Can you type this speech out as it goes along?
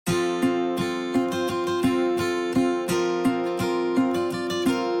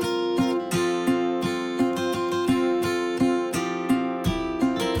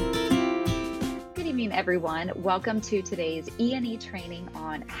everyone. Welcome to today's E&E training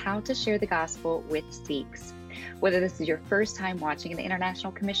on how to share the gospel with Sikhs. Whether this is your first time watching the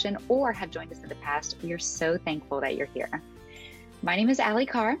International Commission or have joined us in the past, we are so thankful that you're here. My name is Ali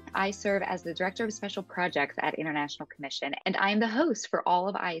Carr. I serve as the Director of Special Projects at International Commission, and I am the host for all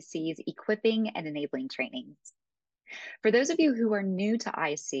of IC's equipping and enabling trainings. For those of you who are new to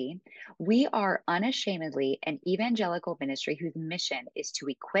IC, we are unashamedly an evangelical ministry whose mission is to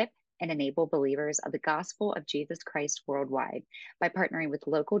equip and enable believers of the gospel of Jesus Christ worldwide by partnering with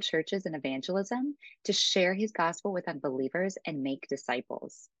local churches in evangelism to share his gospel with unbelievers and make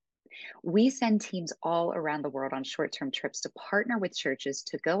disciples. We send teams all around the world on short-term trips to partner with churches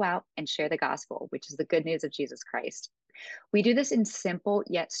to go out and share the gospel, which is the good news of Jesus Christ. We do this in simple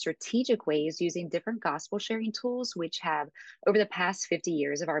yet strategic ways using different gospel sharing tools, which have, over the past 50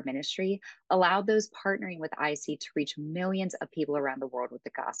 years of our ministry, allowed those partnering with IC to reach millions of people around the world with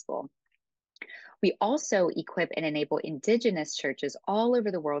the gospel. We also equip and enable indigenous churches all over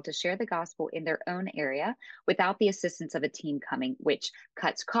the world to share the gospel in their own area without the assistance of a team coming, which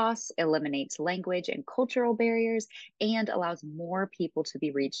cuts costs, eliminates language and cultural barriers, and allows more people to be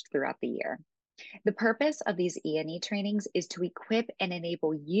reached throughout the year. The purpose of these E&E trainings is to equip and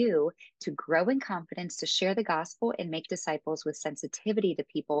enable you to grow in confidence to share the gospel and make disciples with sensitivity to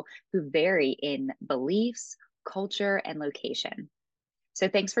people who vary in beliefs, culture, and location. So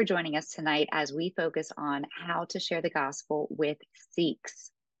thanks for joining us tonight as we focus on how to share the gospel with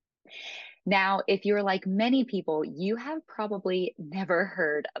Sikhs. Now, if you're like many people, you have probably never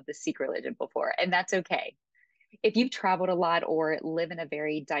heard of the Sikh religion before, and that's okay. If you've traveled a lot or live in a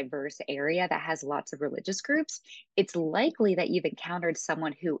very diverse area that has lots of religious groups, it's likely that you've encountered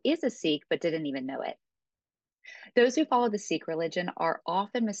someone who is a Sikh but didn't even know it. Those who follow the Sikh religion are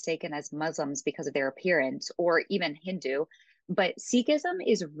often mistaken as Muslims because of their appearance, or even Hindu, but Sikhism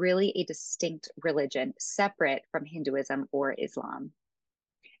is really a distinct religion, separate from Hinduism or Islam.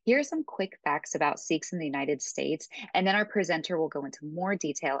 Here are some quick facts about Sikhs in the United States, and then our presenter will go into more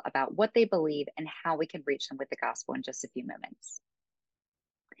detail about what they believe and how we can reach them with the gospel in just a few moments.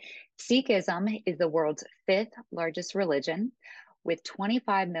 Sikhism is the world's 5th largest religion, with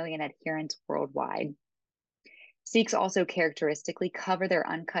 25 million adherents worldwide. Sikhs also characteristically cover their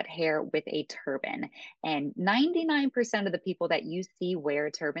uncut hair with a turban, and 99% of the people that you see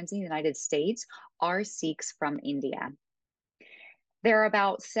wear turbans in the United States are Sikhs from India. There are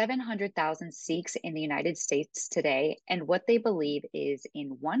about 700,000 Sikhs in the United States today, and what they believe is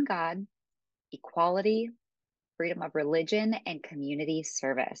in one God, equality, freedom of religion, and community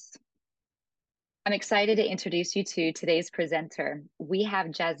service. I'm excited to introduce you to today's presenter. We have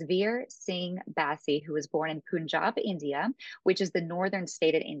Jasvir Bahsi, who was born in Punjab, India, which is the northern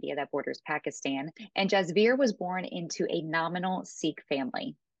state of India that borders Pakistan. And Jasvir was born into a nominal Sikh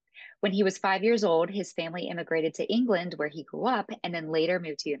family. When he was 5 years old, his family immigrated to England, where he grew up, and then later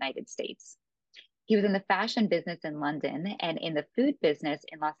moved to the United States. He was in the fashion business in London and in the food business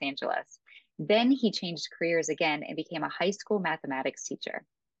in Los Angeles. Then he changed careers again and became a high school mathematics teacher.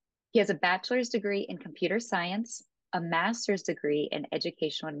 He has a bachelor's degree in computer science, a master's degree in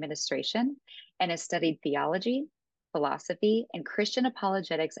educational administration, and has studied theology, philosophy, and Christian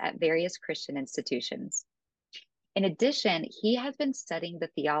apologetics at various Christian institutions. In addition, he has been studying the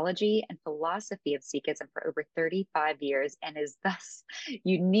theology and philosophy of Sikhism for over 35 years and is thus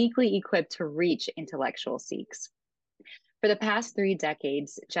uniquely equipped to reach intellectual Sikhs. For the past 3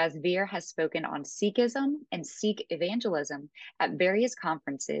 decades, Jasvir has spoken on Sikhism and Sikh evangelism at various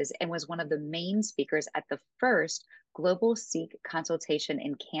conferences and was one of the main speakers at the first Global Sikh consultation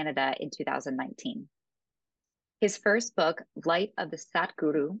in Canada in 2019. His first book, Light of the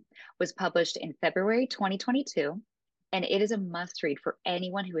Satguru, was published in February 2022, and it is a must-read for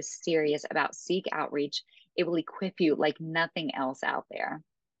anyone who is serious about Sikh outreach. It will equip you like nothing else out there.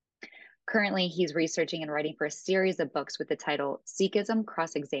 Currently, he's researching and writing for a series of books with the title Sikhism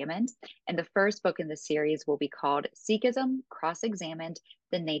Cross-Examined, and the first book in the series will be called Sikhism Cross-Examined,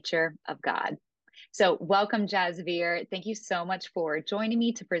 The Nature of God. So welcome, Jasvir. Thank you so much for joining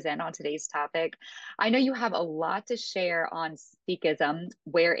me to present on today's topic. I know you have a lot to share on Sikhism,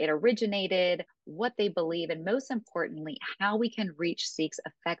 where it originated, what they believe, and most importantly, how we can reach Sikhs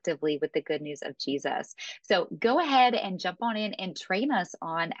effectively with the good news of Jesus. So go ahead and jump on in and train us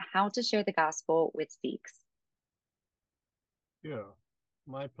on how to share the gospel with Sikhs. Sure,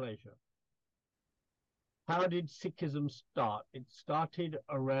 my pleasure. How did Sikhism start? It started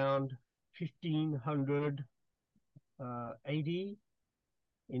around 1500 AD in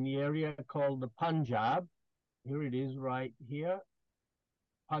the area called the Punjab. Here it is right here.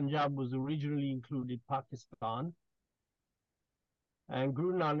 Punjab was originally included Pakistan. and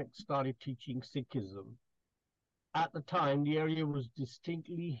Guru Nanak started teaching Sikhism. At the time, the area was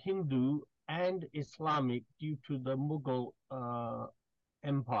distinctly Hindu and Islamic due to the Mughal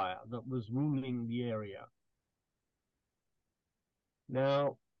empire that was ruling the area.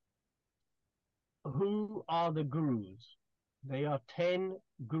 Now, who are the gurus? They are 10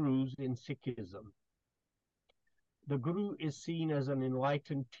 gurus in Sikhism. The guru is seen as an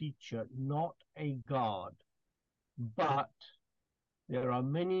enlightened teacher, not a god. But there are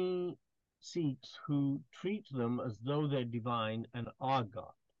many Sikhs who treat them as though they're divine and are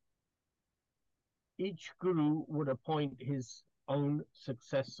God. Each guru would appoint his own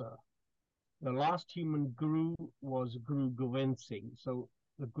successor. The last human guru was Guru Gobind Singh. So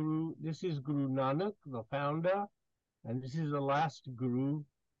this is Guru Nanak, the founder, and this is the last guru,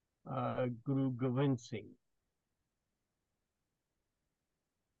 Guru Gobind Singh.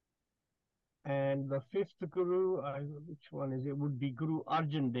 And the fifth guru, which one is it? Would be Guru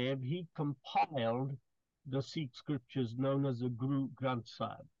Arjan Dev. He compiled the Sikh scriptures known as the Guru Granth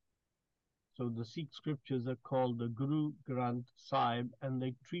Sahib. So the Sikh scriptures are called the Guru Granth Sahib, and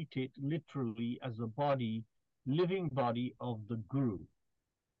they treat it literally as a body, living body of the Guru.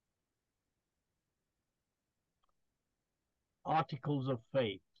 Articles of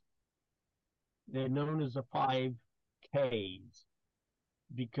faith. They're known as the 5 Ks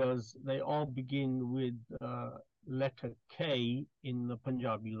because they all begin with letter K in the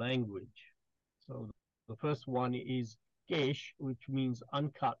Punjabi language. So the first one is Kesh, which means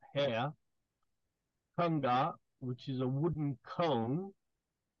uncut hair, Kanga, which is a wooden cone,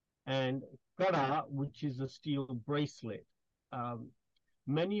 and Kara, which is a steel bracelet.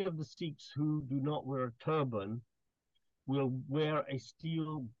 Many of the Sikhs who do not wear a turban will wear a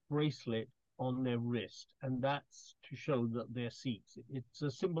steel bracelet on their wrist, and that's to show that they're Sikhs. It's a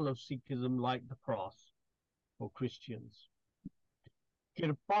symbol of Sikhism, like the cross for Christians.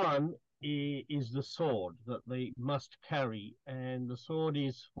 Kirpan is the sword that they must carry, and the sword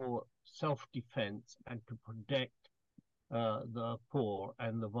is for self-defense and to protect the poor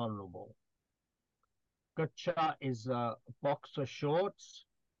and the vulnerable. Kacha is boxer shorts.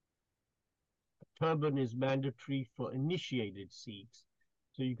 Turban is mandatory for initiated Sikhs.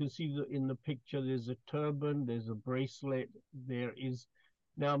 So you can see that in the picture, there's a turban, there's a bracelet, there is...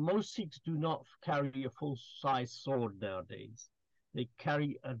 Now, most Sikhs do not carry a full-size sword nowadays. They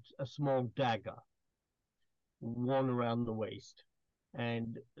carry a small dagger worn around the waist.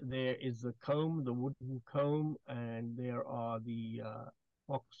 And there is the comb, the wooden comb, and there are the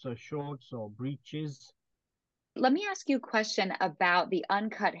boxer shorts or breeches. Let me ask you a question about the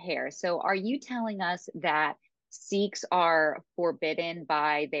uncut hair. So are you telling us that Sikhs are forbidden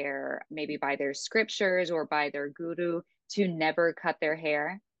by maybe by their scriptures or by their guru to never cut their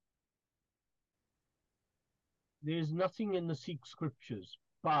hair? There's nothing in the Sikh scriptures,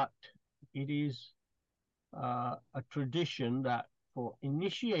 but it is a tradition that for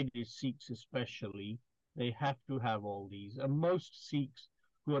initiated Sikhs especially, they have to have all these. And most Sikhs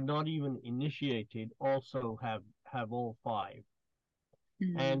who are not even initiated also have all 5.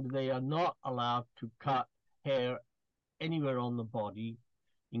 Mm-hmm. And they are not allowed to cut hair anywhere on the body,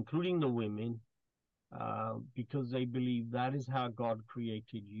 including the women, because they believe that is how God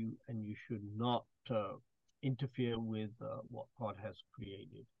created you, and you should not interfere with what God has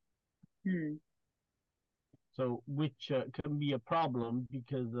created. Mm. So, which can be a problem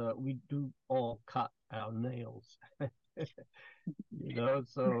because we do all cut our nails,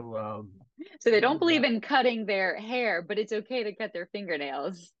 So they don't believe in cutting their hair, but it's okay to cut their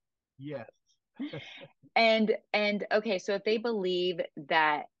fingernails. Yes. And okay, so if they believe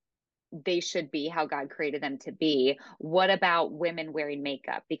that they should be how God created them to be, what about women wearing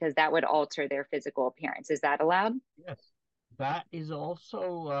makeup? Because that would alter their physical appearance. Is that allowed? Yes, that is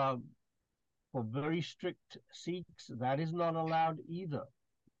also for very strict Sikhs. That is not allowed either.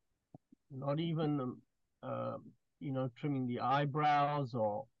 Not even trimming the eyebrows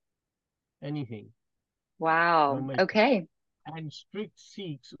or anything. Wow. No Okay. And strict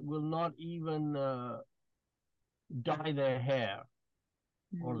Sikhs will not even dye their hair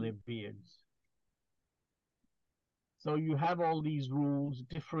or their beards. So you have all these rules,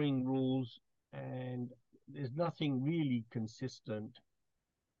 differing rules, and there's nothing really consistent.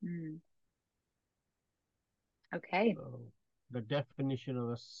 Okay. So the definition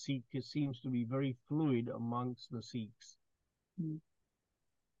of a Sikh seems to be very fluid amongst the Sikhs.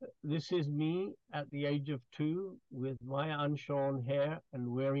 This is me at the age of 2 with my unshorn hair and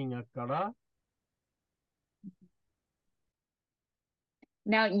wearing a kara.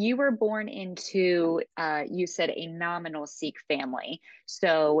 Now, you were born into, you said a nominal Sikh family.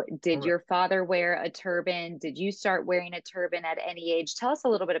 So, did Correct. your father wear a turban? Did you start wearing a turban at any age? Tell us a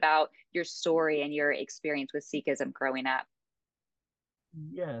little bit about your story and your experience with Sikhism growing up.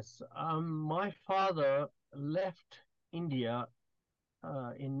 Yes. My father left India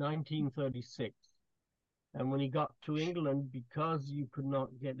in 1936. And when he got to England, because you could not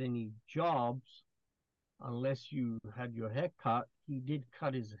get any jobs unless you had your hair cut, he did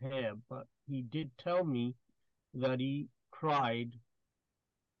cut his hair. But he did tell me that he cried,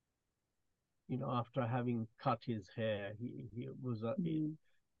 after having cut his hair. He was Mm,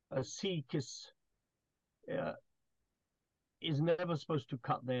 a Sikh is never supposed to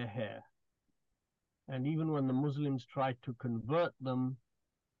cut their hair. And even when the Muslims tried to convert them,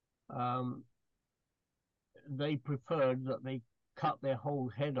 um, they preferred that they cut their whole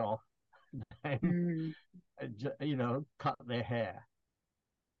head off and, mm, cut their hair.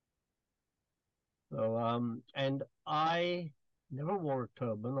 So, and I never wore a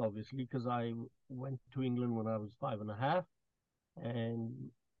turban, obviously, because I went to England when I was 5.5,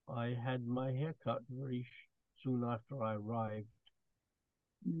 and I had my hair cut very soon after I arrived.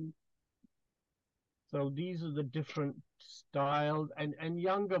 mm, So these are the different styles, and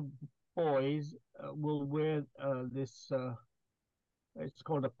younger boys will wear this. It's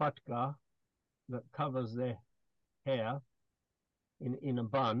called a patka that covers their hair in a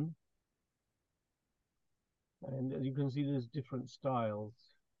bun, and as you can see, there's different styles.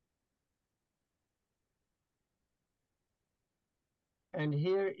 And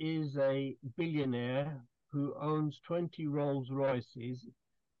here is a billionaire who owns 20 Rolls Royces,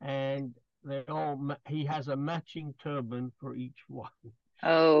 and he has a matching turban for each one.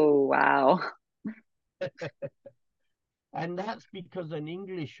 oh, wow. And that's because an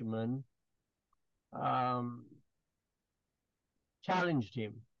Englishman um, challenged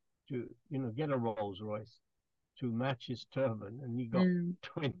him to, get a Rolls Royce to match his turban, and he got Mm,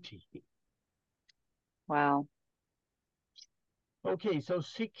 20. wow. Okay, so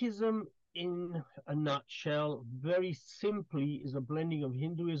Sikhism in a nutshell, very simply, is a blending of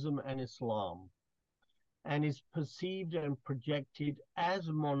Hinduism and Islam, and is perceived and projected as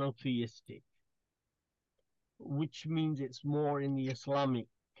monotheistic, which means it's more in the Islamic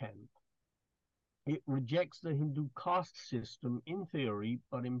camp. It rejects the Hindu caste system in theory,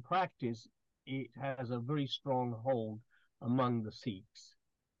 but in practice, it has a very strong hold among the Sikhs.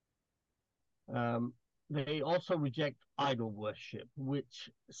 Um, they also reject idol worship, which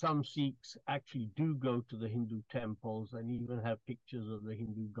some Sikhs actually do go to the Hindu temples and even have pictures of the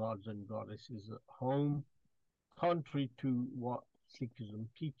Hindu gods and goddesses at home, contrary to what Sikhism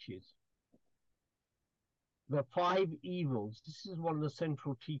teaches. The five evils, this is one of the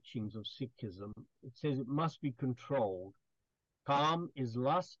central teachings of Sikhism. It says it must be controlled. Kam is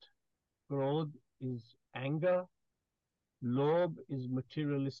lust, Krodh is anger, Lobh is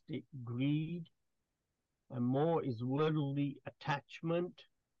materialistic greed, and more is worldly attachment.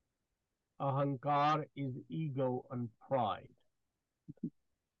 Ahankar is ego and pride.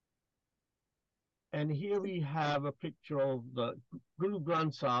 And here we have a picture of the Guru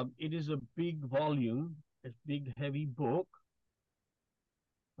Granth Sahib. It is a big volume, a big heavy book,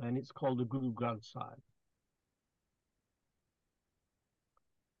 and it's called the Guru Granth Sahib.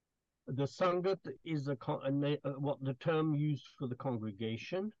 The Sangat is what the term used for the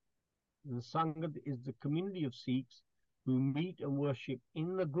congregation. The Sangat is the community of Sikhs who meet and worship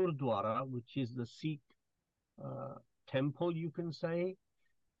in the Gurdwara, which is the Sikh temple, you can say.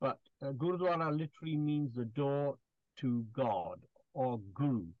 But Gurdwara literally means the door to God or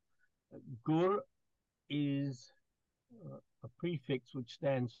Guru. Gur is a prefix which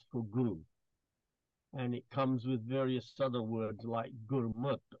stands for Guru. And it comes with various other words like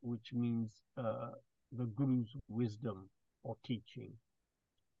Gurmat, which means the Guru's wisdom or teaching.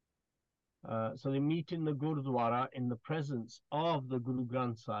 So they meet in the Gurdwara in the presence of the Guru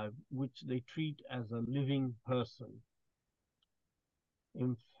Granth Sahib, which they treat as a living person.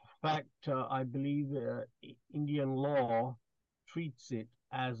 In fact, I believe Indian law treats it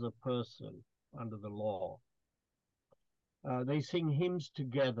as a person under the law. They sing hymns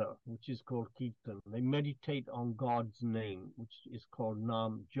together, which is called Kirtan. They meditate on God's name, which is called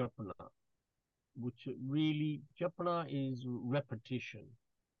Nam Japana, which really, Japana is repetition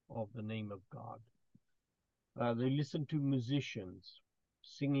of the name of God. They listen to musicians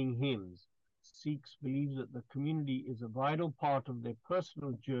singing hymns. Sikhs believe that the community is a vital part of their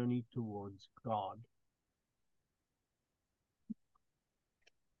personal journey towards God.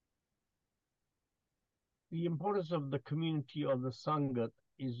 The importance of the community of the Sangat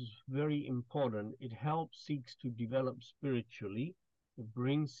is very important. It helps Sikhs to develop spiritually. It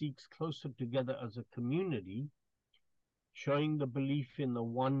brings Sikhs closer together as a community, showing the belief in the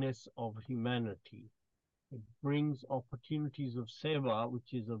oneness of humanity. It brings opportunities of seva,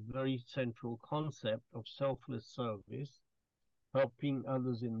 which is a very central concept of selfless service, helping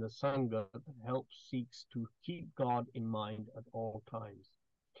others in the Sangha that helps Sikhs to keep God in mind at all times.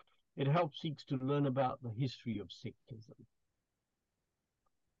 It helps Sikhs to learn about the history of Sikhism.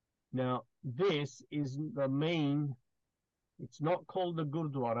 Now, this is the main, it's not called the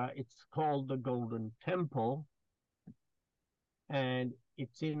Gurdwara, it's called the Golden Temple, and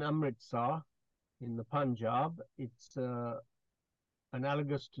it's in Amritsar, in the Punjab. It's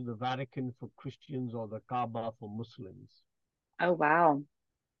analogous to the Vatican for Christians or the Kaaba for Muslims. Oh, wow.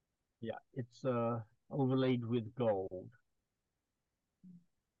 Yeah, it's overlaid with gold.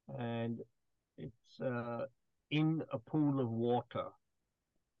 And it's in a pool of water.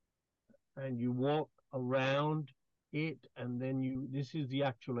 And you walk around it, and then this is the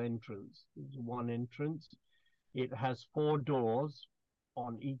actual entrance. There's one entrance. It has 4 doors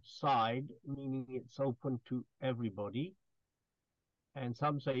on each side, meaning it's open to everybody. And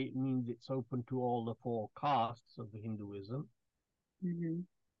some say it means it's open to all the 4 castes of Hinduism. Mm-hmm.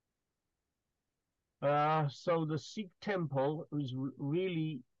 So the Sikh temple is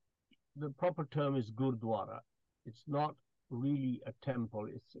really, the proper term is Gurdwara. It's not really a temple.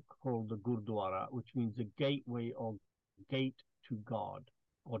 It's called the Gurdwara, which means a gateway or gate to God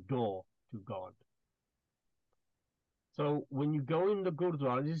or door to God. So when you go in the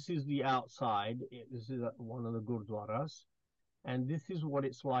Gurdwara, this is the outside. This is one of the Gurdwaras. And this is what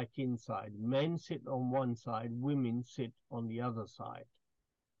it's like inside. Men sit on one side, women sit on the other side.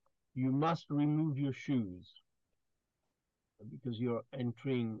 You must remove your shoes because you're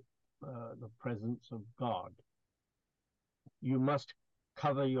entering the presence of God. You must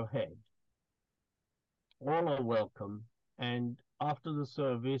cover your head. All are welcome. And after the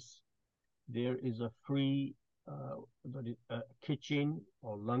service, there is a free kitchen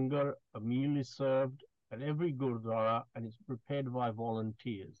or langar. A meal is served at every Gurdwara, and it's prepared by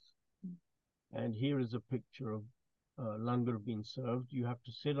volunteers. And here is a picture of langar being served. You have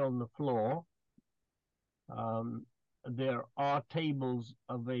to sit on the floor. There are tables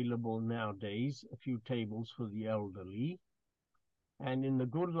available nowadays, a few tables for the elderly. And in the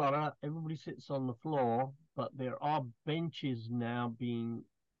Gurdwara, everybody sits on the floor, but there are benches now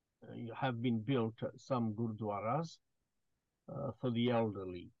have been built at some Gurdwaras for the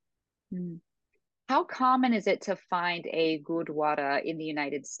elderly. Mm. How common is it to find a Gurdwara in the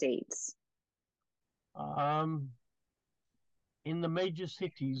United States? In the major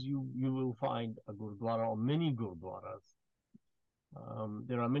cities, you will find a Gurdwara or many Gurdwaras.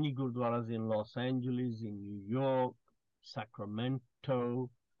 There are many Gurdwaras in Los Angeles, in New York, Sacramento,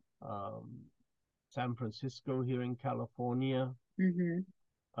 San Francisco here in California,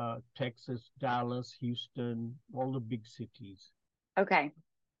 Texas, Dallas, Houston, all the big cities. Okay.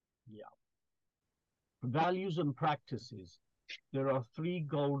 Yeah. Values and practices. There are 3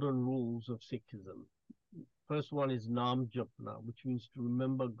 golden rules of Sikhism. First one is Nam Japna, which means to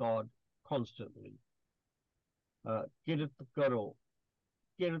remember God constantly. Kirat Karo.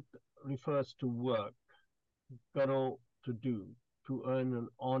 Kirat refers to work. Karo, to do. To earn an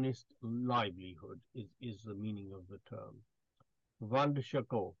honest livelihood is the meaning of the term. Vand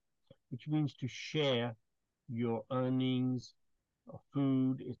Shako, which means to share your earnings,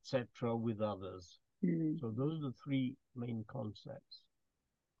 food, etc. with others. So those are the 3 main concepts.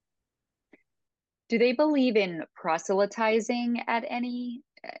 Do they believe in proselytizing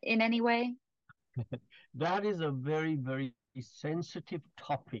in any way? That is a very, very sensitive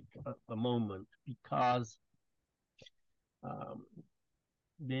topic at the moment because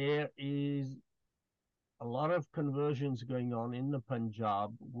there is a lot of conversions going on in the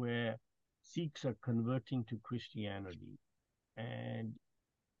Punjab where Sikhs are converting to Christianity, and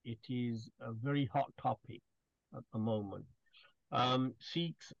it is a very hot topic at the moment.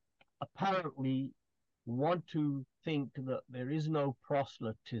 Sikhs apparently want to think that there is no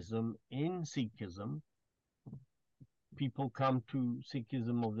proselytism in Sikhism. People come to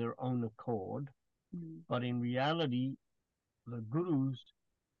Sikhism of their own accord, but in reality, the gurus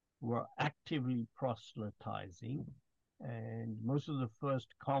were actively proselytizing, and most of the first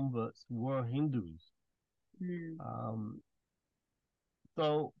converts were Hindus.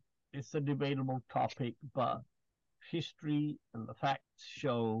 So it's a debatable topic, but history and the facts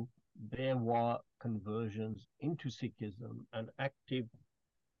show there were conversions into Sikhism and active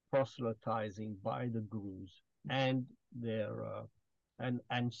proselytizing by the gurus and their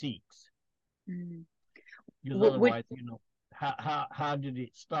and Sikhs. Because otherwise, how did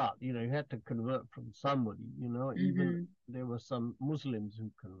it start? You know, you had to convert from somebody. You know, even Hmm. there were some Muslims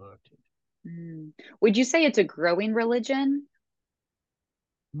who converted. Mm. Would you say it's a growing religion?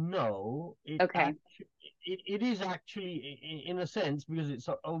 No, Okay. it is actually in a sense because it's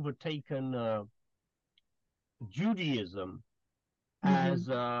overtaken Judaism Hmm. as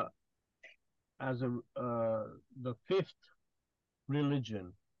the fifth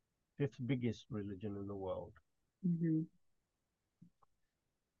religion, fifth biggest religion in the world. Hmm.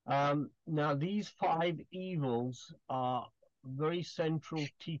 Now, these five evils are very central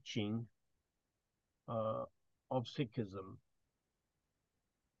teaching uh, of Sikhism.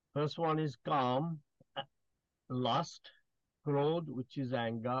 First one is Kam, lust, Krodh, which is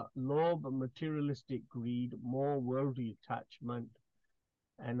anger, Lobh, materialistic greed, more worldly attachment,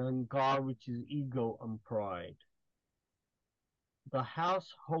 and Ankar, which is ego and pride. The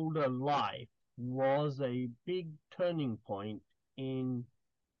householder life was a big turning point in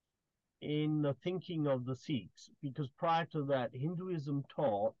the thinking of the Sikhs, because prior to that, Hinduism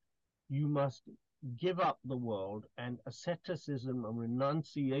taught you must give up the world, and asceticism and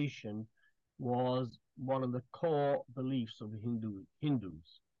renunciation was one of the core beliefs of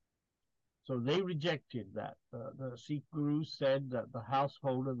Hindus. So they rejected that. The Sikh Guru said that the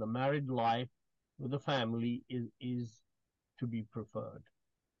householder, the married life with the family is to be preferred.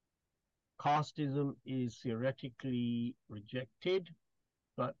 Casteism is theoretically rejected,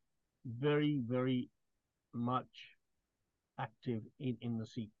 but very, very much active in the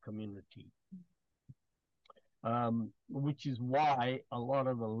Sikh community. Which is why a lot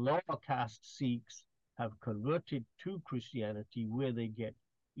of the lower caste Sikhs have converted to Christianity, where they get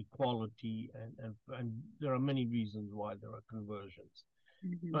equality, and there are many reasons why there are conversions.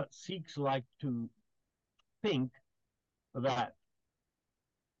 Hmm. But Sikhs like to think that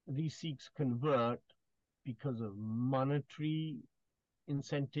these Sikhs convert because of monetary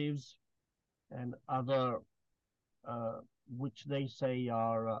incentives and other, uh, which they say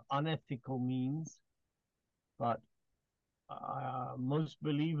are unethical means. But most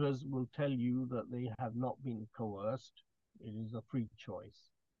believers will tell you that they have not been coerced. It is a free choice.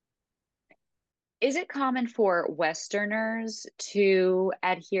 Is it common for Westerners to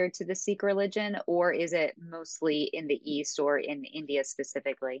adhere to the Sikh religion, or is it mostly in the East or in India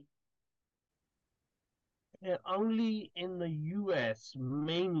specifically? Only in the US,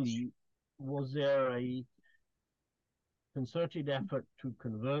 mainly, was there a concerted effort to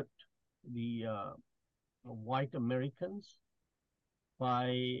convert the white Americans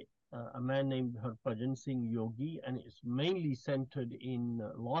by a man named Harbhajan Singh Yogi, and it's mainly centered in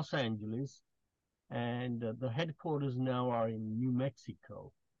Los Angeles, and the headquarters now are in New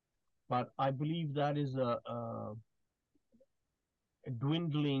Mexico. But I believe that is a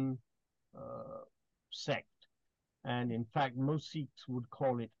dwindling uh, sect. And in fact, most Sikhs would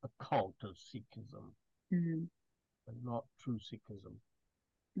call it a cult of Sikhism, Hmm. and not true Sikhism.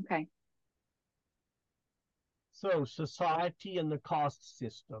 Okay. So, society and the caste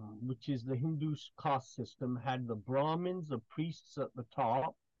system, which is the Hindu caste system, had the Brahmins, the priests at the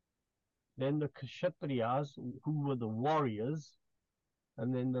top, then the Kshatriyas, who were the warriors,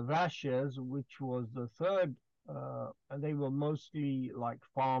 and then the Vaishyas, which was the third, and they were mostly like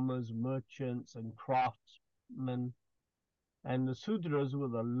farmers, merchants, and craftsmen. And the Sudras were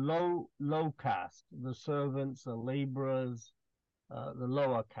the low caste, the servants, the laborers, the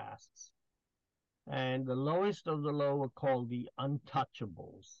lower castes. And the lowest of the low were called the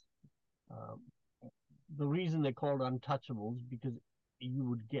untouchables. Um, the reason they're called untouchables because you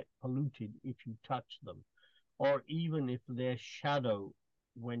would get polluted if you touch them, or even if their shadow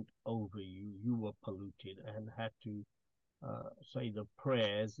went over you, you were polluted and had to say the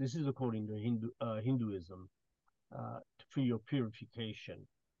prayers. This is according to Hinduism, for your purification.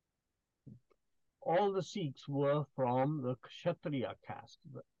 All the Sikhs were from the Kshatriya caste,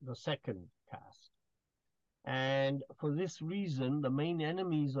 the second caste. And for this reason, the main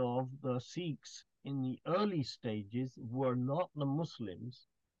enemies of the Sikhs in the early stages were not the Muslims,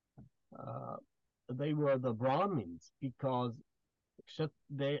 uh, they were the Brahmins, because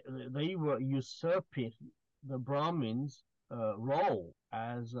they were usurping the Brahmins' role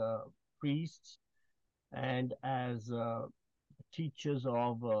as priests and as teachers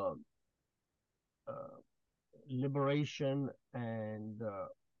of liberation, and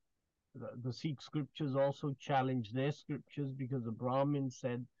the Sikh scriptures also challenged their scriptures, because the Brahmins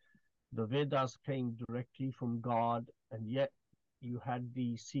said the Vedas came directly from God, and yet you had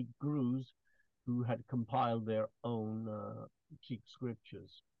the Sikh gurus who had compiled their own Sikh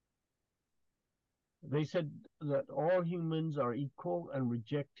scriptures. They said that all humans are equal and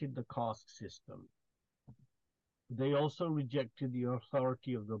rejected the caste system. They also rejected the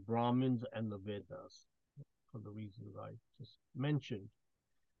authority of the Brahmins and the Vedas for the reasons I just mentioned.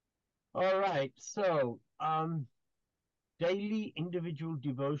 All right, so daily individual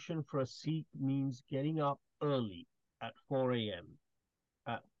devotion for a Sikh means getting up early at 4 a.m.,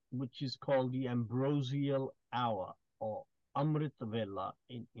 which is called the ambrosial hour or Amrit Vela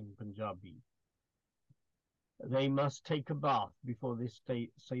in Punjabi. They must take a bath before they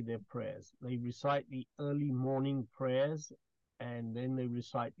say their prayers. They recite the early morning prayers and then they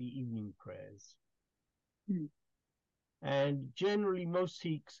recite the evening prayers. Hmm. And generally, most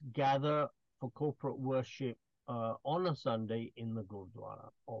Sikhs gather for corporate worship on a Sunday in the Gurdwara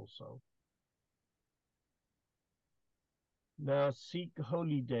also. Now, Sikh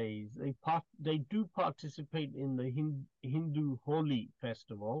holy days, they do participate in the Hindu Holi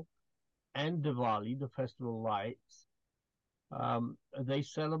festival and Diwali, the festival lights. They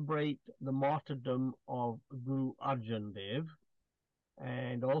celebrate the martyrdom of Guru Arjan Dev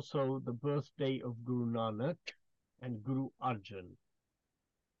and also the birthday of Guru Nanak and Guru Arjan.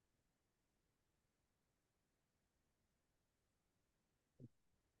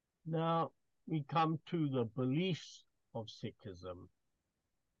 Now we come to the beliefs of Sikhism.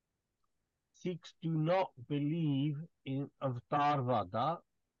 Sikhs do not believe in Avatarvada,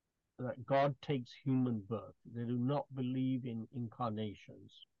 that God takes human birth. They do not believe in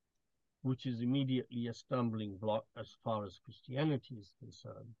incarnations, which is immediately a stumbling block as far as Christianity is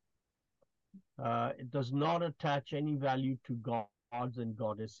concerned. It does not attach any value to gods and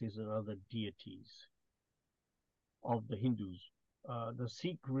goddesses and other deities of the Hindus. The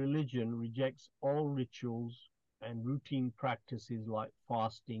Sikh religion rejects all rituals and routine practices like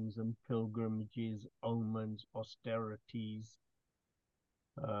fastings and pilgrimages, omens, austerities.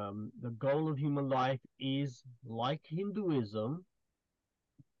 The goal of human life is, like Hinduism,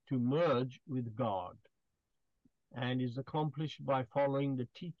 to merge with God and is accomplished by following the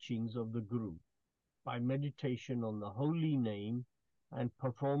teachings of the Guru, by meditation on the holy name and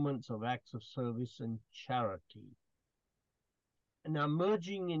performance of acts of service and charity. Now,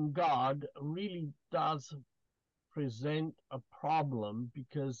 merging in God really does present a problem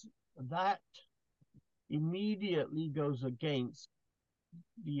because that immediately goes against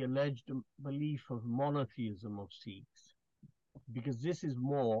the alleged belief of monotheism of Sikhs, because this is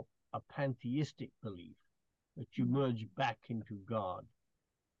more a pantheistic belief that you merge back into God.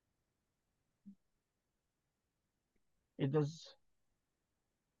 It does.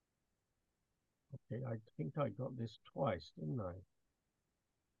 Okay, I think I got this twice, didn't I?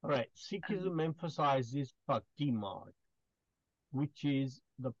 All right, Sikhism emphasizes Bhakti Marg, which is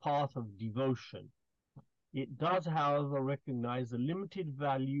the path of devotion. It does, however, recognize the limited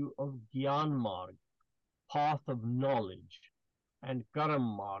value of Gyan Marg, path of knowledge, and Karam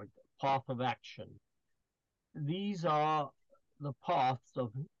Marg, path of action. These are the paths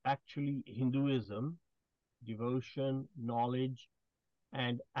of actually Hinduism: devotion, knowledge,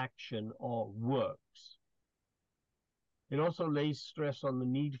 and action or works. It also lays stress on the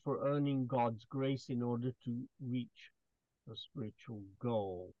need for earning God's grace in order to reach the spiritual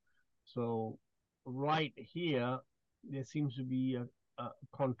goal. So right here, there seems to be a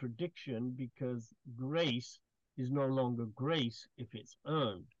contradiction, because grace is no longer grace if it's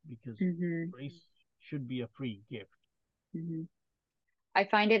earned, because grace should be a free gift. I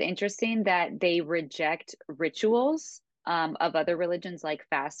find it interesting that they reject rituals of other religions like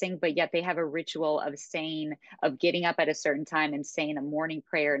fasting, but yet they have a ritual of getting up at a certain time and saying a morning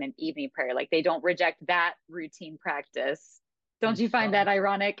prayer and an evening prayer. Like they don't reject that routine practice. Don't you find that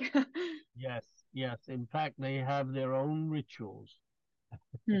ironic? Yes, yes. In fact, they have their own rituals.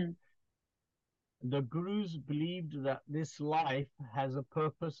 The gurus believed that this life has a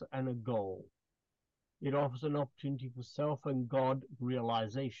purpose and a goal. It offers an opportunity for self and God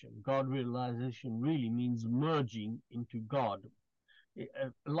realization. God realization really means merging into God,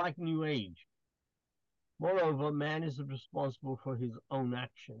 like New Age. Moreover, man is responsible for his own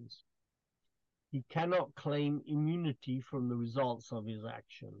actions. He cannot claim immunity from the results of his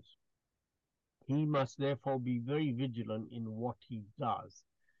actions. He must therefore be very vigilant in what he does.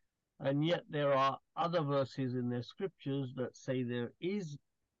 And yet there are other verses in their scriptures that say there is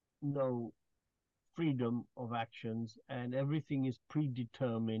no freedom of actions and everything is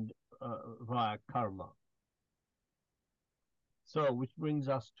predetermined via karma. So, which brings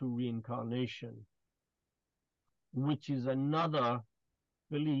us to reincarnation, which is another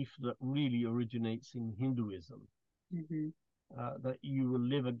belief that really originates in Hinduism. That you will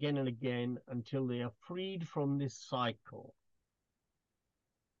live again and again until they are freed from this cycle.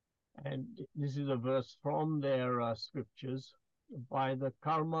 And this is a verse from their scriptures. by the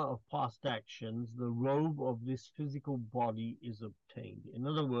karma of past actions, the robe of this physical body is obtained. In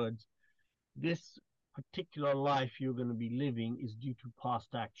other words, this particular life you're going to be living is due to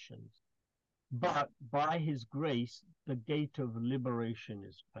past actions. But by his grace, the gate of liberation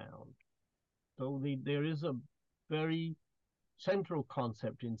is found. So there is a very central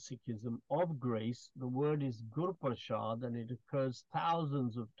concept in Sikhism of grace. The word is Gur Prasad, and it occurs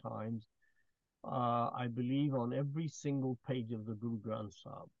thousands of times, I believe, on every single page of the Guru Granth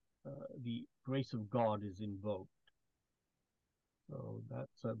Sahib. The grace of God is invoked. So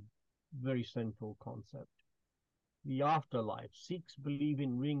that's a very central concept. The afterlife. Sikhs believe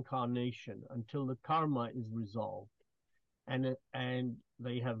in reincarnation until the karma is resolved and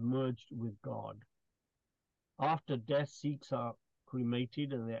they have merged with God. After death, Sikhs are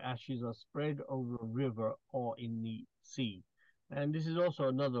cremated and their ashes are spread over a river or in the sea. And this is also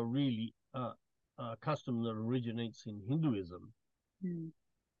another really custom that originates in Hinduism. Mm.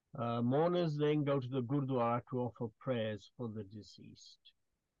 Mourners then go to the Gurdwara to offer prayers for the deceased.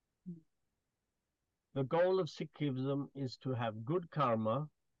 Mm. The goal of Sikhism is to have good karma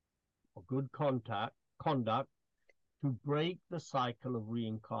or good conduct to break the cycle of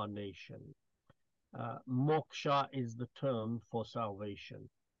reincarnation. Moksha is the term for salvation.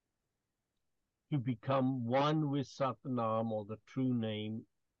 To become one with Satnam, or the true name,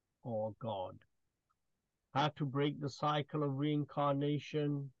 or God. How to break the cycle of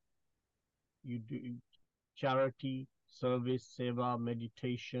reincarnation? You do charity, service, seva,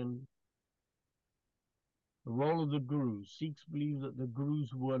 meditation. The role of the Guru. Sikhs believe that the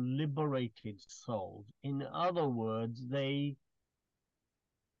Gurus were liberated souls. In other words, I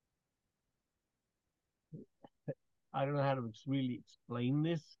don't know how to really explain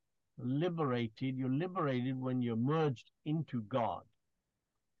this. You're liberated when you're merged into God.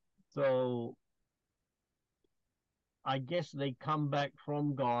 So I guess they come back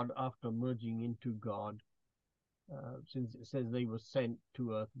from God after merging into God, since it says they were sent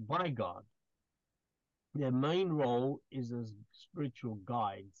to earth by God. Their main role is as spiritual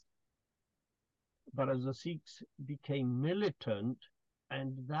guides. But as the Sikhs became militant,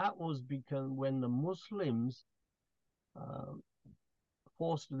 and that was because when the Muslims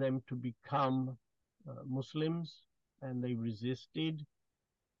forced them to become Muslims, and they resisted,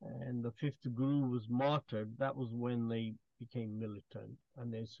 and the fifth Guru was martyred, that was when they became militant,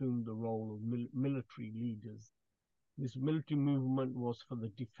 and they assumed the role of military leaders. This military movement was for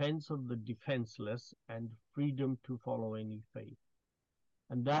the defense of the defenseless and freedom to follow any faith.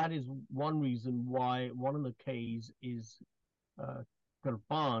 And that is one reason why one of the Ks is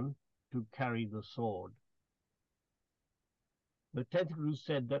Kirpan, to carry the sword. The 10th Guru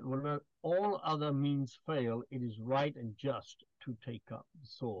said that when all other means fail, it is right and just to take up the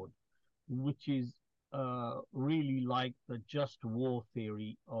sword, which is really like the just war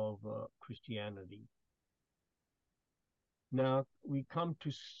theory of Christianity. Now we come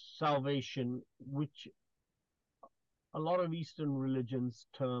to salvation, which a lot of Eastern religions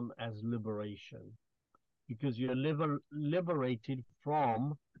term as liberation, because you're liberated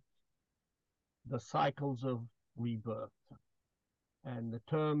from the cycles of rebirth. And the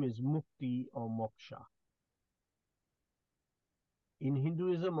term is mukti or moksha. In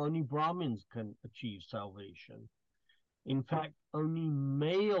Hinduism, only Brahmins can achieve salvation. In fact, only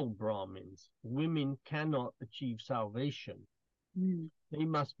male Brahmins, women cannot achieve salvation. Mm. They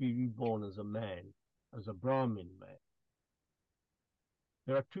must be reborn as a man, as a Brahmin man.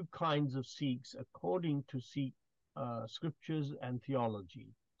 There are two kinds of Sikhs according to Sikh scriptures and theology.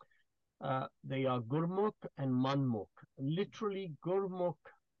 They are Gurmukh and Manmukh. Literally, Gurmukh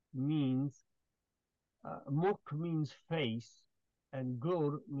means, Mukh means face, and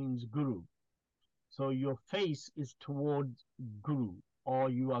Gur means Guru. So your face is towards Guru, or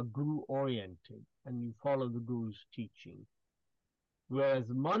you are Guru-oriented, and you follow the Guru's teaching. Whereas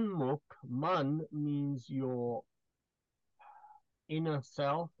Manmukh, Man means your inner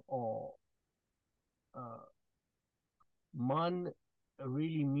self, or Man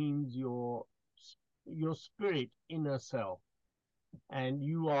really means your spirit, inner self. And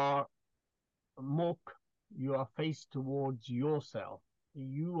you are Mukh, you are faced towards yourself.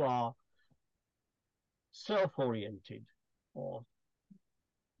 You are self-oriented, or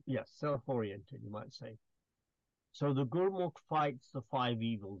yes, self-oriented, you might say. So the Gurmukh fights the five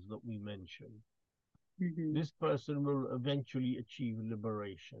evils that we mentioned. Mm-hmm. This person will eventually achieve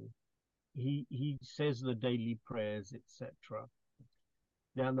liberation. He says the daily prayers, etc.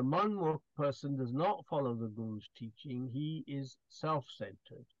 Now, the Manmukh person does not follow the Guru's teaching. He is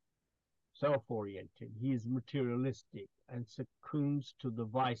self-centered, self-oriented. He is materialistic and succumbs to the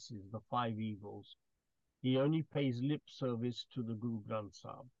vices, the five evils. He only pays lip service to the Guru Granth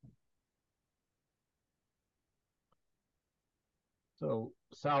Sahib. So,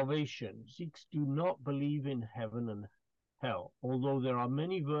 salvation. Sikhs do not believe in heaven and hell, although there are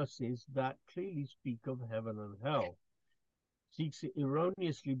many verses that clearly speak of heaven and hell. Sikhs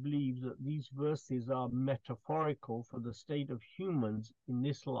erroneously believe that these verses are metaphorical for the state of humans in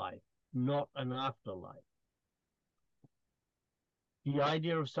this life, not an afterlife. The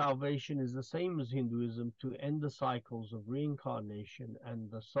idea of salvation is the same as Hinduism, to end the cycles of reincarnation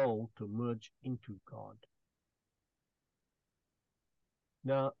and the soul to merge into God.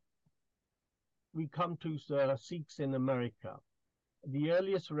 Now, we come to Sikhs in America. The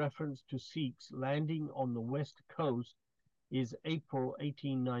earliest reference to Sikhs landing on the west coast is April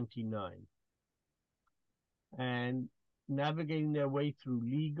 1899. And navigating their way through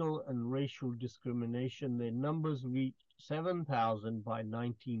legal and racial discrimination, their numbers reached 7,000 by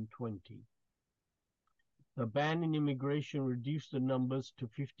 1920. The ban in immigration reduced the numbers to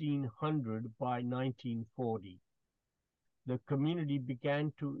 1,500 by 1940. The community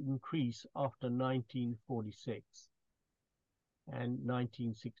began to increase after 1946 and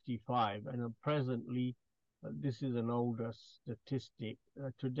 1965, and presently, this is an older statistic.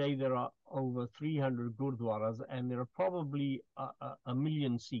 Today there are over 300 gurdwaras, and there are probably a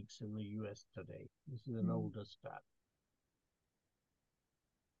million Sikhs in the US today. This is an older stat.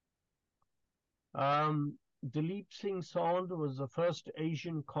 Dalip Singh Sond was the first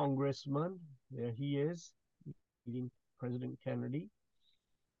Asian congressman. There he is, meeting President Kennedy.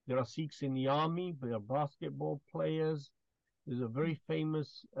 There are Sikhs in the army. There are basketball players. There's a very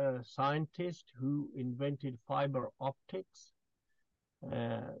famous scientist who invented fiber optics.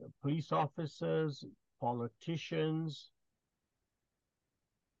 Police officers, politicians,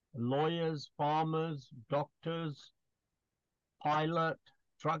 lawyers, farmers, doctors, pilot,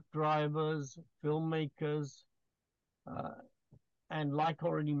 truck drivers, filmmakers, and like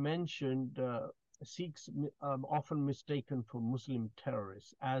already mentioned, Sikhs often mistaken for Muslim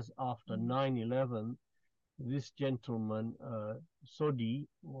terrorists, as after 9/11, this gentleman, Sodhi,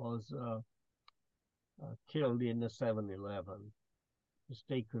 was killed in a 7/11,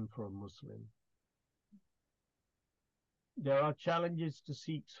 mistaken for a Muslim. There are challenges to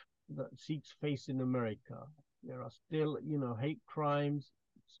Sikhs that Sikhs face in America. There are still, hate crimes,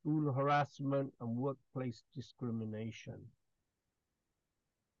 school harassment, and workplace discrimination.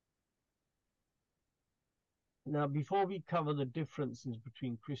 Now, before we cover the differences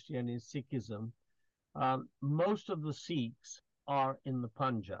between Christianity and Sikhism, most of the Sikhs are in the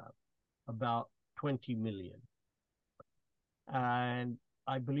Punjab, about 20 million. And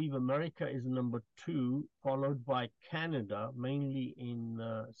I believe America is number 2, followed by Canada, mainly in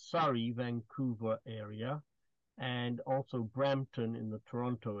Surrey, Vancouver area, and also Brampton in the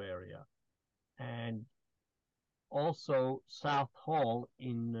Toronto area, and also South Hall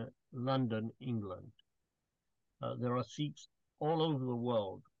in London, England. There are Sikhs all over the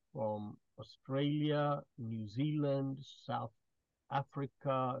world, from Australia, New Zealand, South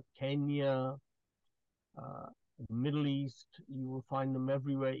Africa, Kenya, Middle East. You will find them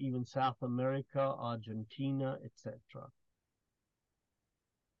everywhere, even South America, Argentina, etc.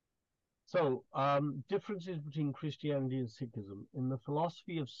 So, differences between Christianity and Sikhism. In the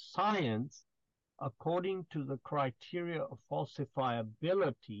philosophy of science, according to the criteria of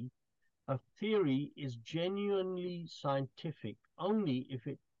falsifiability, a theory is genuinely scientific only if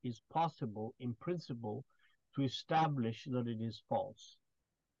it is possible, in principle, to establish that it is false.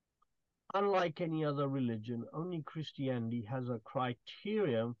 Unlike any other religion, only Christianity has a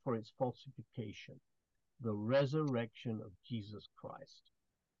criterion for its falsification: the resurrection of Jesus Christ.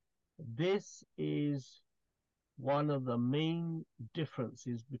 This is one of the main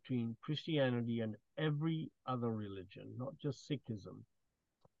differences between Christianity and every other religion, not just Sikhism.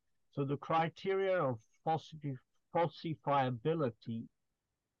 So the criteria of falsifiability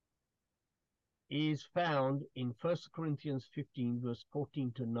is found in 1 Corinthians 15, verse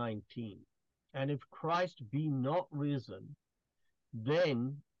 14 to 19. And if Christ be not risen,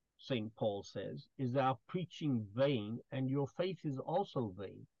 then, St. Paul says, is our preaching vain, and your faith is also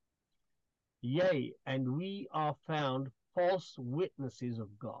vain. Yea, and we are found false witnesses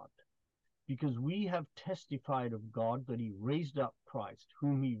of God, because we have testified of God that he raised up Christ,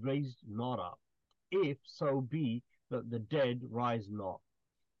 whom he raised not up, if so be that the dead rise not.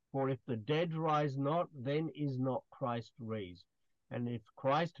 For if the dead rise not, then is not Christ raised. And if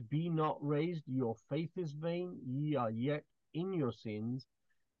Christ be not raised, your faith is vain, ye are yet in your sins.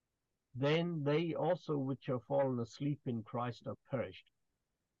 Then they also which are fallen asleep in Christ are perished.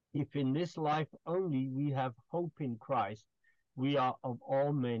 If in this life only we have hope in Christ, we are of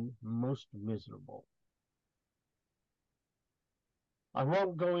all men most miserable. I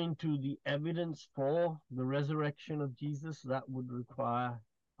won't go into the evidence for the resurrection of Jesus. That would require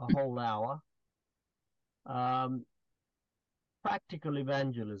a whole hour. Um, Practical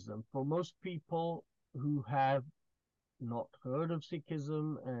evangelism. For most people who have not heard of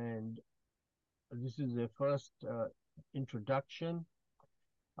Sikhism and this is their first introduction,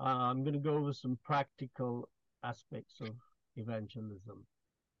 I'm going to go over some practical aspects of evangelism.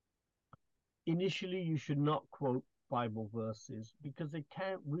 Initially, you should not quote Bible verses because they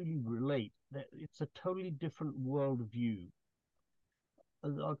can't really relate. It's a totally different worldview.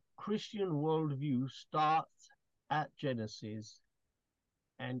 A Christian worldview starts at Genesis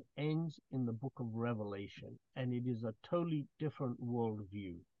and ends in the book of Revelation, and it is a totally different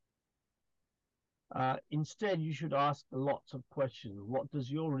worldview. Instead, you should ask lots of questions. What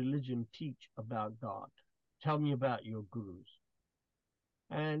does your religion teach about God? Tell me about your gurus.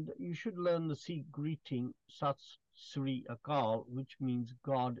 And you should learn the Sikh greeting Sat Sri Akal, which means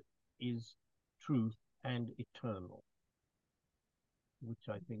God is truth and eternal, which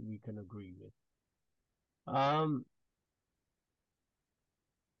I think we can agree with.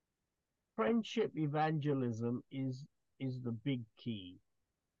 Friendship evangelism is the big key.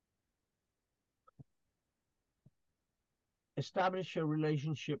 Establish a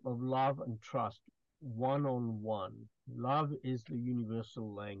relationship of love and trust, one-on-one. Love is the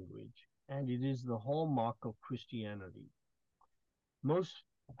universal language, and it is the hallmark of Christianity. Most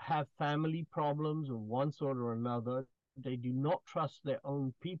have family problems of one sort or another. They do not trust their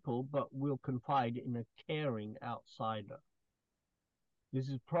own people, but will confide in a caring outsider. This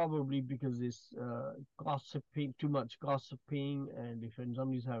is probably because there's gossiping, too much gossiping, and if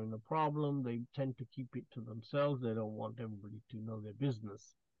somebody's having a problem, they tend to keep it to themselves. They don't want everybody to know their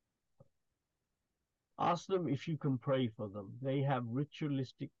business. Ask them if you can pray for them. They have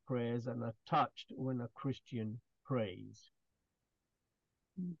ritualistic prayers and are touched when a Christian prays.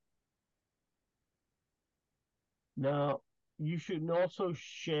 Now, you should also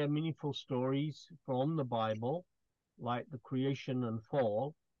share meaningful stories from the Bible, like the creation and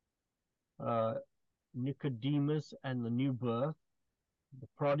fall, Nicodemus and the new birth, the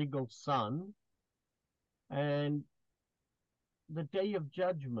prodigal son, and the day of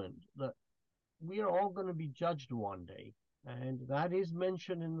judgment, that we are all going to be judged one day. And that is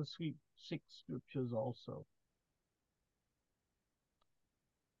mentioned in the Sikh scriptures also.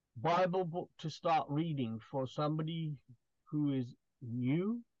 Bible book to start reading for somebody who is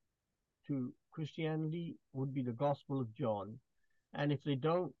new to Christianity would be the Gospel of John. And if they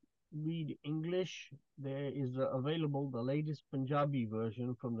don't read English, there is available the latest Punjabi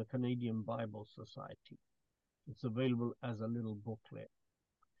version from the Canadian Bible Society. It's available as a little booklet.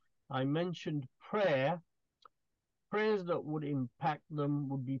 I mentioned prayer. Prayers that would impact them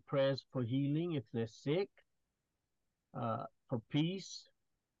would be prayers for healing if they're sick, for peace,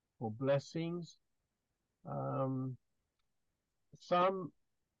 for blessings. Some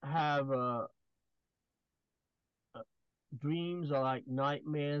have dreams are like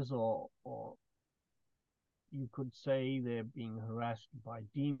nightmares, or you could say they're being harassed by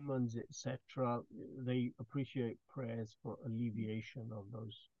demons, etc. They appreciate prayers for alleviation of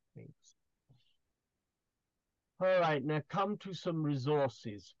those things. All right, now come to some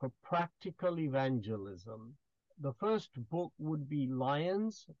resources for practical evangelism. The first book would be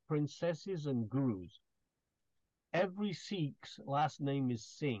Lions, Princesses, and Gurus. Every Sikh's last name is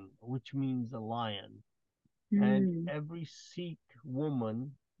Singh, which means a lion. And every Sikh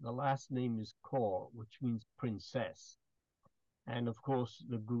woman, the last name is Kaur, which means princess. And of course,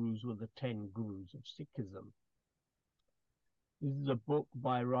 the gurus were the 10 gurus of Sikhism. This is a book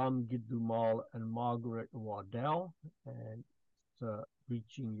by Ram Giddumal and Margaret Waddell, and it's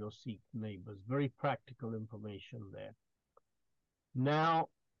Reaching Your Sikh Neighbors. Very practical information there. Now,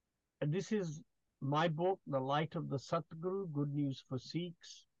 this is my book, The Light of the Satguru, Good News for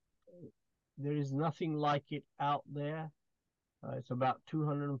Sikhs. There is nothing like it out there. It's about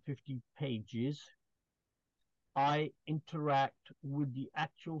 250 pages. I interact with the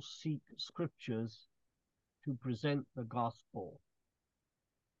actual Sikh scriptures to present the gospel.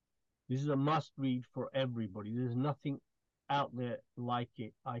 This is a must-read for everybody. There's nothing out there like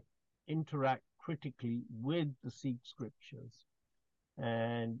it. I interact critically with the Sikh scriptures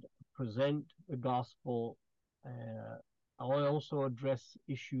and present the gospel. I also address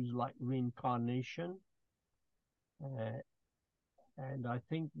issues like reincarnation. And I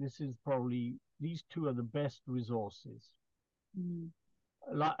think this is probably, these two are the best resources.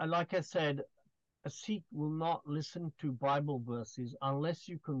 Like I said, a Sikh will not listen to Bible verses unless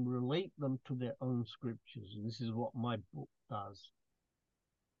you can relate them to their own scriptures. And this is what my book does.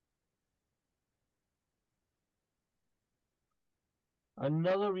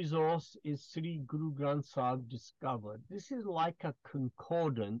 Another resource is Sri Guru Granth Sahib Discovered. This is like a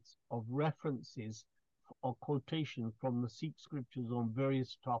concordance of references or quotations from the Sikh scriptures on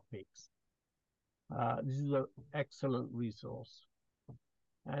various topics. This is an excellent resource.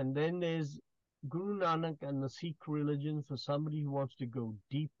 And then there's Guru Nanak and the Sikh religion for somebody who wants to go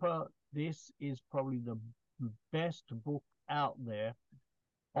deeper. This is probably the best book out there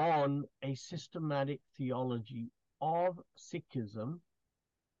on a systematic theology of Sikhism,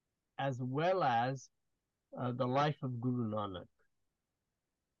 as well as the life of Guru Nanak.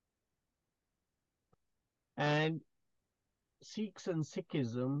 And Sikhs and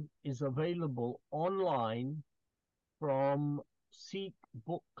Sikhism is available online from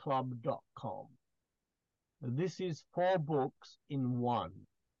sikhbookclub.com. This is 4 books in one.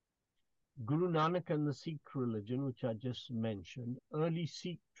 Guru Nanak and the Sikh religion, which I just mentioned, early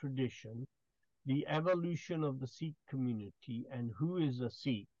Sikh tradition, the evolution of the Sikh community, and who is a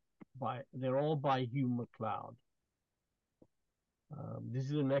Sikh. They're all by Hugh MacLeod. This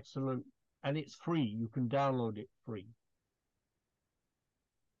is an excellent, and it's free. You can download it free.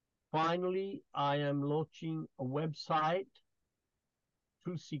 Finally, I am launching a website,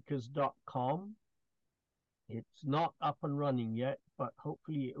 truthseekers.com. It's not up and running yet, but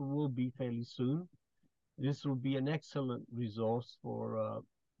hopefully it will be fairly soon. This will be an excellent resource for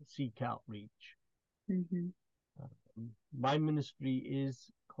Sikh outreach. Mm-hmm. My ministry is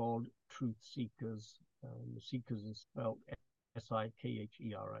called Truth Seekers. Seekers is spelled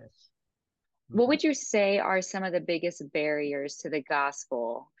Sikhers. What would you say are some of the biggest barriers to the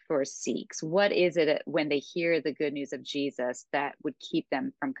gospel for Sikhs? What is it when they hear the good news of Jesus that would keep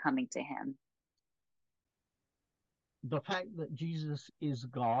them from coming to him? The fact that Jesus is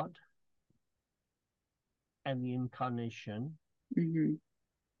God and the incarnation, Mm-hmm.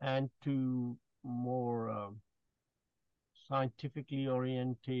 and to more scientifically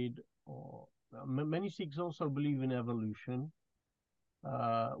oriented, or many Sikhs also believe in evolution,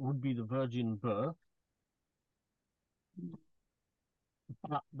 would be the virgin birth.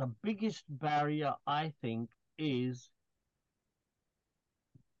 But the biggest barrier, I think, is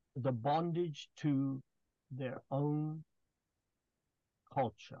the bondage to their own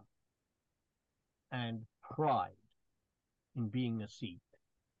culture and pride in being a Sikh.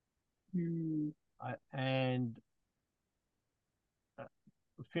 Mm. And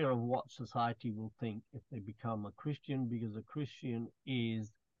fear of what society will think if they become a Christian, because a Christian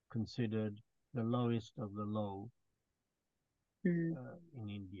is considered the lowest of the low in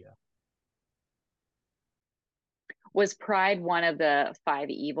India. Was pride one of the 5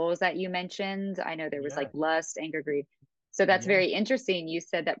 evils that you mentioned? I know there was like Yes. lust, anger, greed. So that's Yes. very interesting. You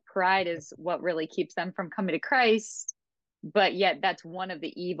said that pride is what really keeps them from coming to Christ, but yet that's one of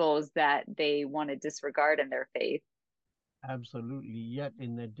the evils that they want to disregard in their faith. Absolutely. Yet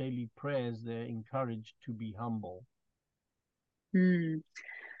in their daily prayers, they're encouraged to be humble.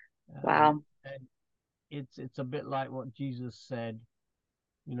 Wow. And it's a bit like what Jesus said,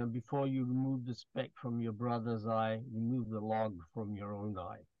 you know, before you remove the speck from your brother's eye, remove the log from your own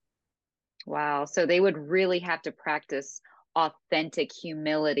eye. Wow. So they would really have to practice authentic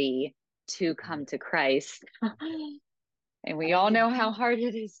humility to come to Christ. And we all know how hard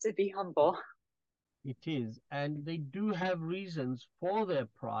it is to be humble. It is. And they do have reasons for their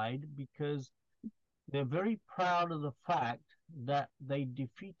pride, because they're very proud of the fact that they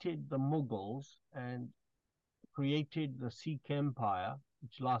defeated the Mughals and created the Sikh Empire,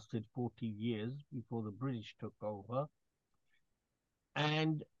 which lasted 40 years before the British took over,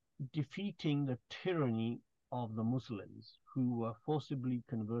 and defeating the tyranny of the Muslims who were forcibly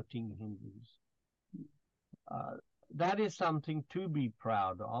converting Hindus. That is something to be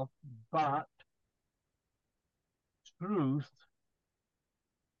proud of, but truth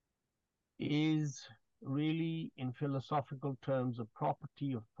is really, in philosophical terms, a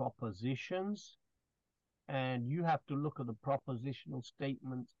property of propositions, and you have to look at the propositional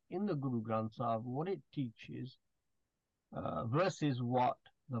statements in the Guru Granth Sahib, what it teaches, versus what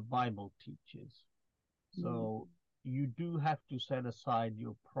the Bible teaches. So you do have to set aside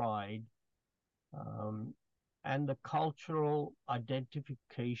your pride and the cultural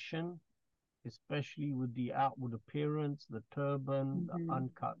identification, especially with the outward appearance, the turban, the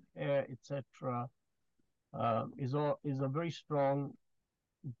uncut hair, etc., is a very strong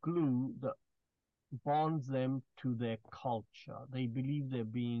glue that bonds them to their culture. They believe they're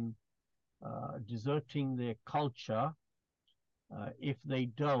being deserting their culture if they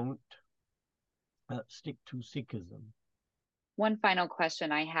don't stick to Sikhism. One final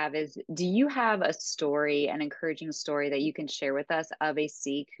question I have is, do you have a story, an encouraging story that you can share with us of a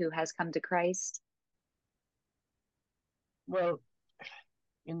Sikh who has come to Christ? Well,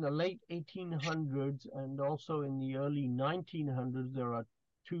 in the late 1800s and also in the early 1900s, there are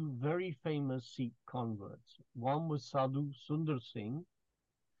two very famous Sikh converts. One was Sadhu Sundar Singh,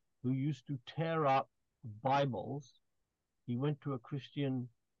 who used to tear up Bibles. He went to a Christian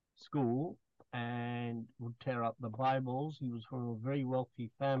school and would tear up the Bibles. He was from a very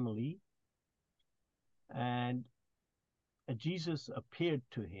wealthy family. And Jesus appeared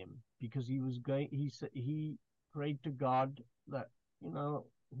to him because he prayed to God that,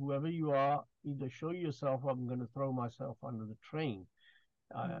 whoever you are, either show yourself or I'm going to throw myself under the train.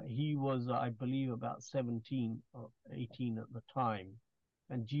 He was, I believe, about 17 or 18 at the time,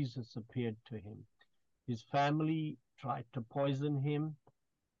 and Jesus appeared to him. His family tried to poison him.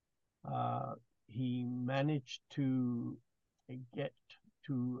 He managed to get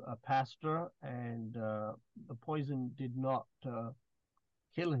to a pastor, and the poison did not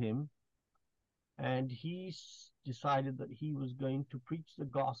kill him. And he decided that he was going to preach the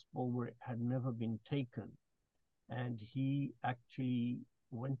gospel where it had never been taken. And he actually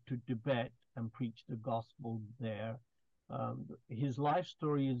went to Tibet and preached the gospel there. His life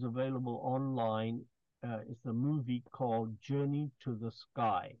story is available online. It's a movie called Journey to the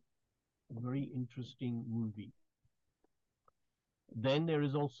Sky. A very interesting movie. Then there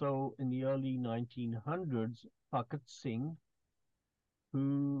is also, in the early 1900s, Bhagat Singh,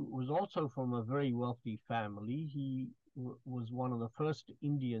 who was also from a very wealthy family. He was one of the first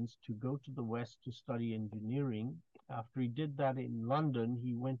Indians to go to the West to study engineering. After he did that in London,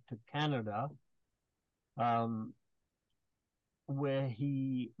 he went to Canada, where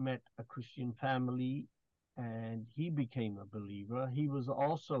he met a Christian family and he became a believer. He was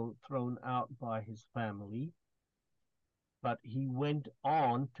also thrown out by his family, but he went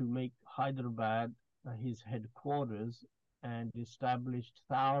on to make Hyderabad his headquarters and established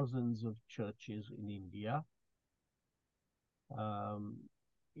thousands of churches in India.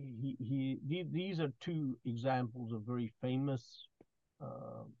 These are two examples of very famous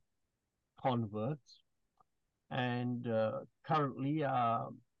converts. And currently,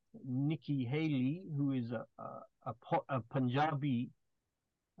 Nikki Haley, who is a Punjabi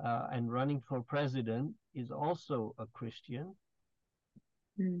and running for president, is also a Christian.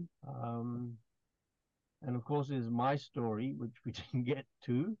 And of course, there's my story, which we didn't get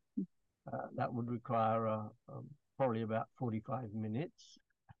to. That would require probably about 45 minutes.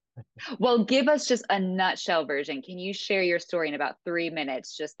 Well, give us just a nutshell version. Can you share your story in about 3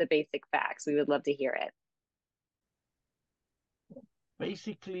 minutes, just the basic facts? We would love to hear it.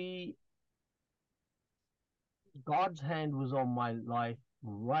 Basically, God's hand was on my life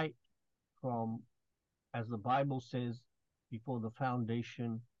right from, as the Bible says, before the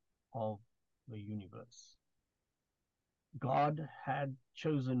foundation of the universe. God had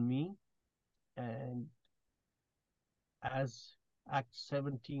chosen me, and as Acts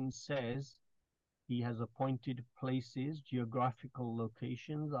 17 says, he has appointed places, geographical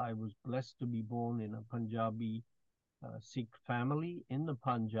locations. I was blessed to be born in a Punjabi Sikh family in the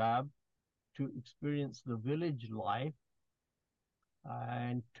Punjab, to experience the village life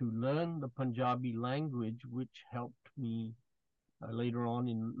and to learn the Punjabi language, which helped me later on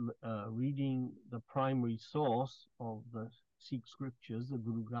in reading the primary source of the Sikh scriptures, the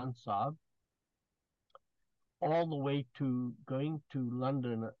Guru Granth Sahib, all the way to going to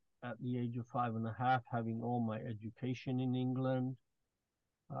London at the age of 5.5, having all my education in England.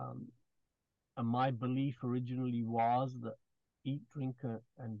 And my belief originally was that eat, drink,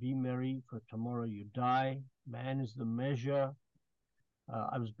 and be merry, for tomorrow you die. Man is the measure.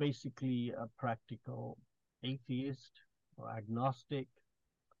 I was basically a practical atheist or agnostic,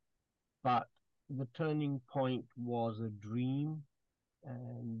 but the turning point was a dream.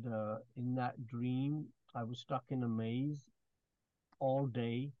 And in that dream, I was stuck in a maze all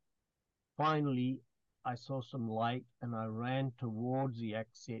day. Finally, I saw some light and I ran towards the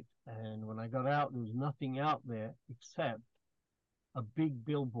exit. And when I got out, there was nothing out there except a big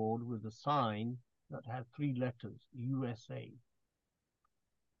billboard with a sign that had 3 letters, USA.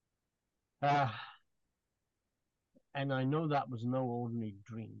 And I know that was no ordinary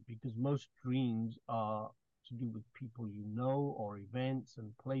dream, because most dreams are to do with people you know or events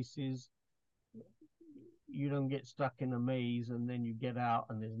and places. You don't get stuck in a maze and then you get out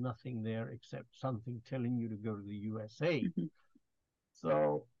and there's nothing there except something telling you to go to the USA.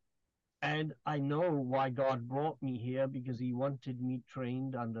 So, and I know why God brought me here, because he wanted me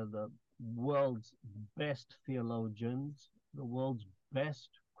trained under the world's best theologians, the world's best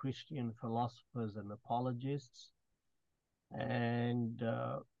Christian philosophers and apologists. And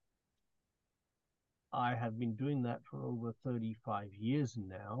I have been doing that for over 35 years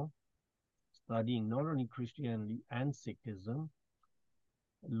now, studying not only Christianity and Sikhism.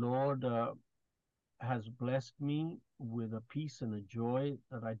 Lord has blessed me with a peace and a joy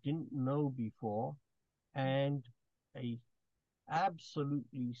that I didn't know before, and a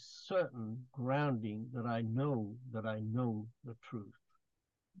absolutely certain grounding that I know the truth,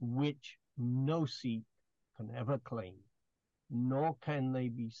 which no Sikh can ever claim, nor can they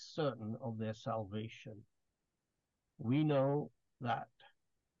be certain of their salvation. We know that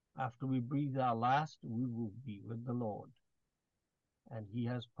after we breathe our last, we will be with the Lord. And he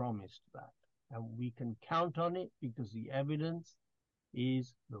has promised that. And we can count on it because the evidence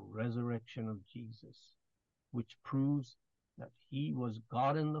is the resurrection of Jesus, which proves that he was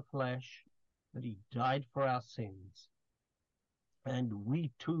God in the flesh, that he died for our sins, and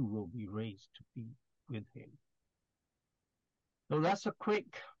we too will be raised to be with him. So that's a quick,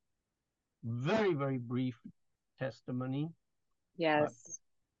 very, very brief testimony. Yes.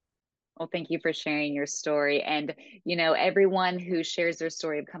 Well, thank you for sharing your story. And, you know, everyone who shares their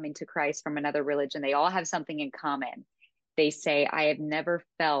story of coming to Christ from another religion, they all have something in common. They say, I have never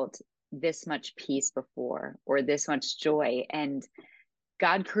felt this much peace before or this much joy. And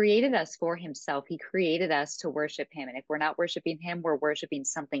God created us for himself. He created us to worship him. And if we're not worshiping him, we're worshiping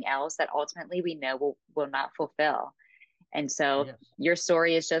something else that ultimately we know will not fulfill. And so Yes. your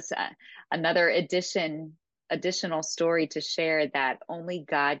story is just another additional story to share that only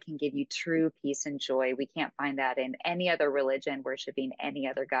God can give you true peace and joy. We can't find that in any other religion, worshiping any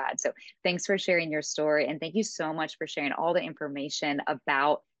other God. So thanks for sharing your story. And thank you so much for sharing all the information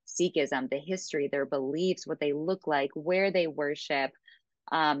about Sikhism, the history, their beliefs, what they look like, where they worship.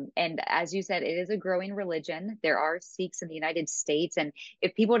 And as you said, it is a growing religion. There are Sikhs in the United States, and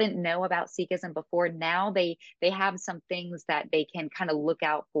if people didn't know about Sikhism before, now they have some things that they can kind of look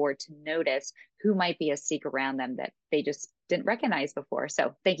out for to notice who might be a Sikh around them that they just didn't recognize before.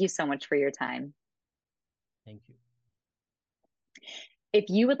 So thank you so much for your time. Thank you. If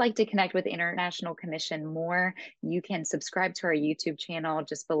you would like to connect with International Commission more, you can subscribe to our YouTube channel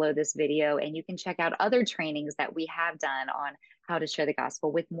just below this video, and you can check out other trainings that we have done on how to share the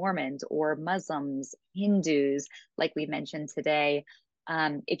gospel with Mormons or Muslims, Hindus, like we mentioned today.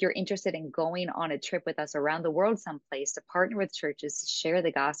 If you're interested in going on a trip with us around the world someplace to partner with churches to share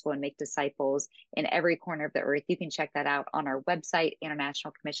the gospel and make disciples in every corner of the earth, you can check that out on our website,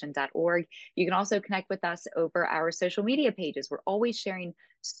 internationalcommission.org. You can also connect with us over our social media pages. We're always sharing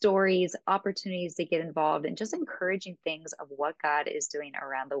stories, opportunities to get involved, and just encouraging things of what God is doing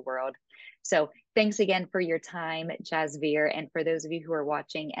around the world. So thanks again for your time, Jasvir, and for those of you who are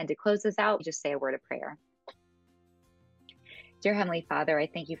watching. And to close this out, just say a word of prayer. Dear Heavenly Father, I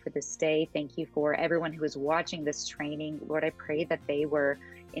thank you for this day. Thank you for everyone who is watching this training. Lord, I pray that they were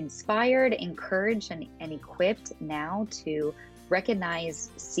inspired, encouraged, and equipped now to recognize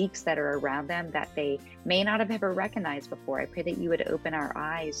Sikhs that are around them that they may not have ever recognized before. I pray that you would open our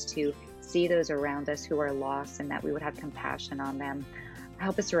eyes to see those around us who are lost and that we would have compassion on them.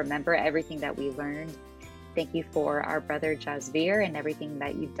 Help us to remember everything that we learned. Thank you for our brother Jasvir and everything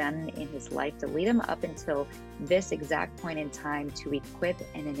that you've done in his life to lead him up until this exact point in time to equip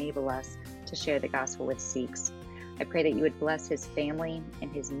and enable us to share the gospel with Sikhs. I pray that you would bless his family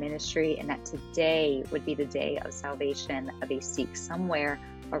and his ministry, and that today would be the day of salvation of a Sikh somewhere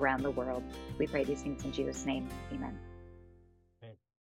around the world. We pray these things in Jesus' name. Amen.